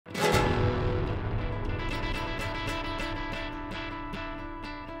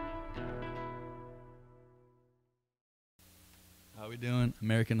How we doing?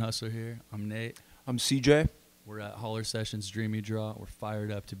 American Hustler here. I'm Nate. I'm CJ. We're at Holler Sessions Dreamy Draw. We're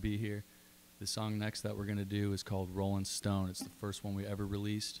fired up to be here. The song next that we're going to do is called Rollin Stoned. It's the first one we ever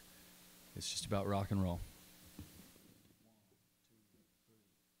released. It's just about rock and roll.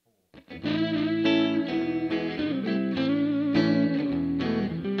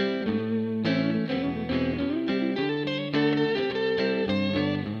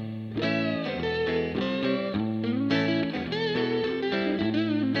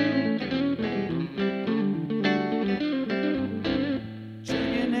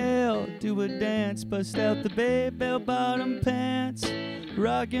 Do a dance, bust out the babe, bell-bottom pants,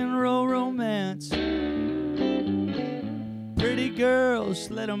 rock and roll romance. Pretty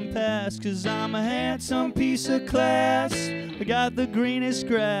girls, let them pass, 'cause I'm a handsome piece of class. I got the greenest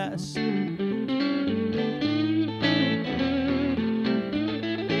grass.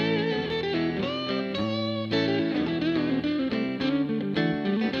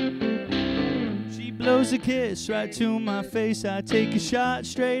 Blows a kiss right to my face. I take a shot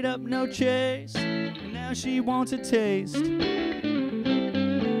straight up, no chase. And now she wants a taste.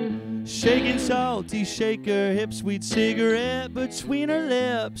 Shaking salty, shake her hips, sweet cigarette between her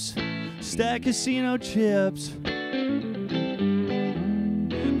lips. Stack casino chips.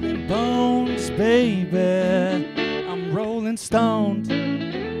 Nibbling bones, baby. I'm rolling stoned.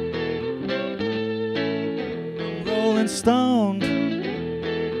 I'm rolling stoned.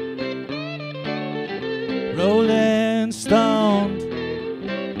 Rollin' Stoned,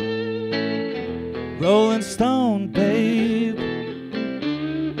 Rollin' Stoned, babe.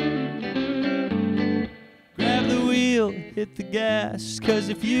 Grab the wheel, hit the gas, 'cause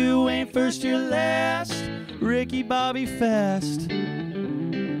if you ain't first, you're last. Ricky Bobby fast.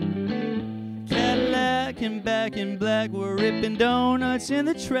 Cadillac and back in black, we're ripping donuts in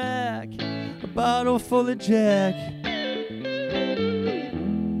the track. A bottle full of Jack.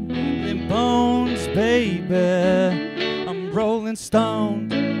 Bones, baby, I'm rolling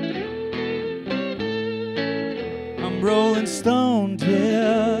stoned. I'm rolling stoned,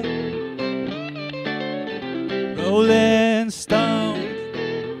 yeah. Rolling stoned.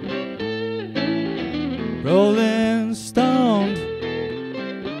 Rolling stoned.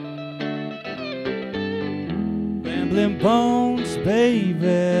 Rambling bones,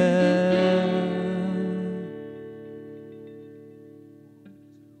 baby.